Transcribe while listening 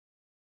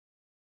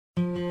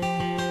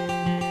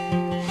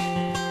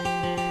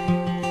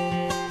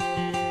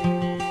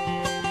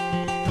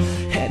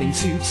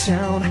into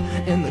town,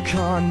 in the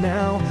car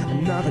now.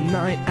 Another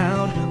night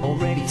out,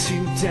 already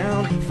too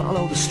down.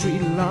 Follow the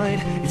street light,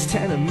 it's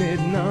 10 at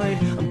midnight.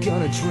 I'm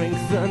gonna drink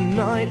the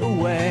night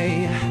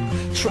away.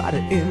 Try to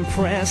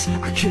impress,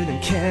 I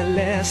couldn't care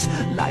less.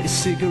 Light a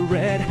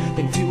cigarette,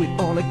 then do it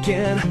all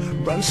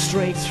again. Run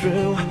straight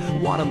through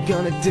what I'm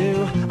gonna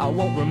do. I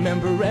won't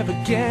remember ever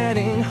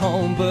getting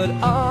home, but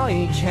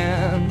I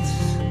can't,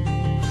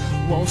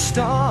 won't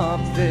stop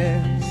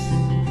this.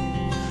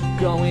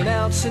 Going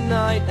out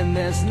tonight and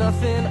there's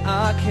nothing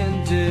I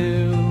can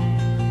do.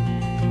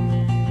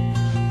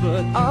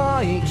 But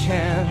I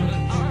can't,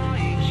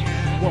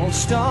 won't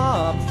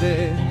stop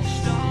this.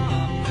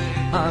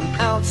 I'm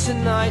out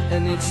tonight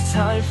and it's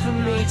time for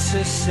me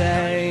to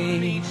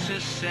say,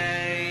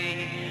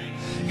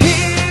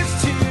 here's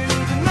to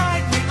the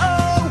night we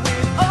owe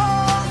it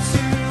all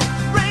to.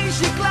 Raise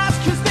your glass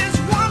 'cause this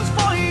one's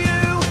for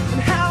you.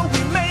 And how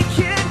we make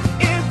it,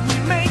 if we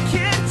make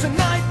it,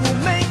 tonight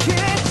we'll make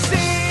it.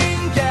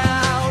 Sing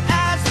out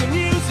as the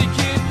music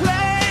it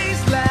plays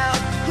loud.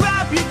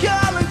 Grab your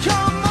girl and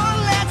come on,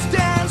 let's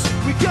dance.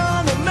 We're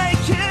gonna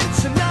make it,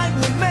 tonight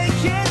we'll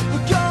make it.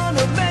 We're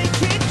gonna make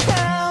it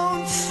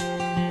count.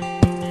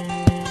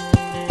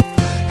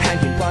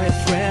 Hanging by a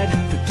thread,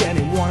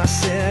 forgetting what I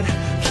said.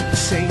 Keep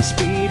the same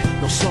speed,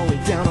 no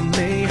slowing down on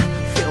me.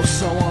 Feel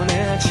so on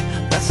edge,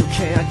 that's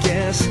okay I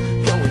guess.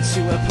 Going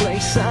to a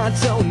place I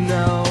don't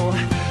know.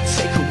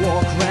 Take a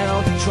walk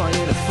round,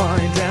 trying to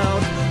find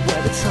out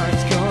where the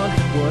time's gone.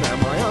 What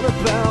am I on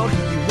about?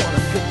 You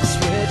wanna flip the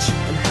switch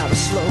and have a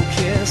slow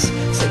kiss.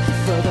 Take it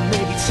further,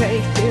 maybe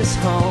take this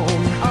home.